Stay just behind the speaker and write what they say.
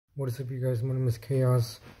What is up, you guys? My name is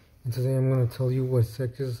Chaos, and today I'm gonna tell you what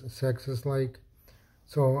sex is like.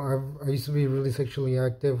 So I used to be really sexually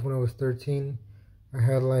active when I was 13. I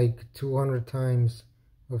had like 200 times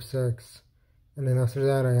of sex, and then after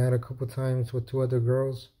that I had a couple times with 2 other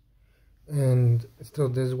girls, and still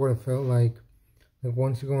this is what it felt like. Like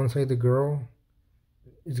once you go inside the girl,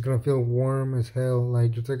 it's gonna feel warm as hell,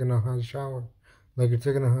 like you're taking a hot shower,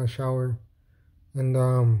 and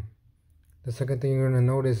the second thing you're gonna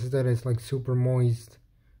notice is that it's like super moist.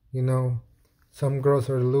 You know, some girls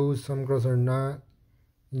are loose, some girls are not,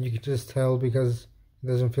 and you can just tell because it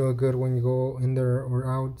doesn't feel good when you go in there or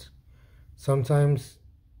out. Sometimes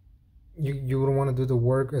you wouldn't want to do the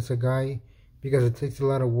work as a guy because it takes a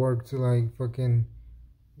lot of work to like fucking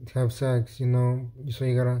have sex. You know, so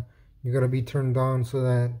you gotta be turned on so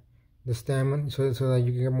that the stamina, so that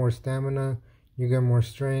you get more stamina, you get more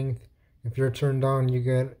strength. If you're turned on, you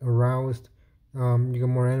get aroused, you get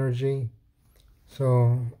more energy.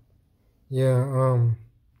 So yeah,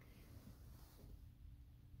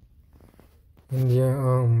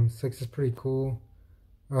 sex is pretty cool.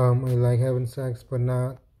 I like having sex, but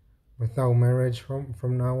not without marriage. From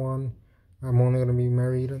now on, I'm only gonna be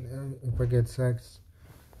married if I get sex,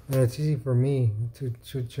 and it's easy for me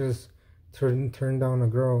to just turn down a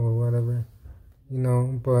girl or whatever, you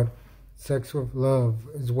know. But sex with love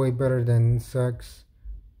is way better than sex,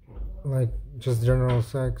 like just general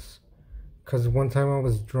sex. Cause one time I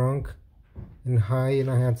was drunk and high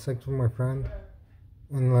and I had sex with my friend,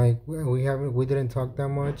 and like we didn't talk that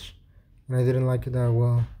much, and I didn't like it that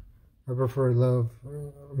well. I prefer love,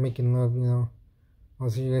 making love, you know.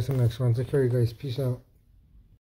 I'll see you guys in the next one. Take care, you guys. Peace out.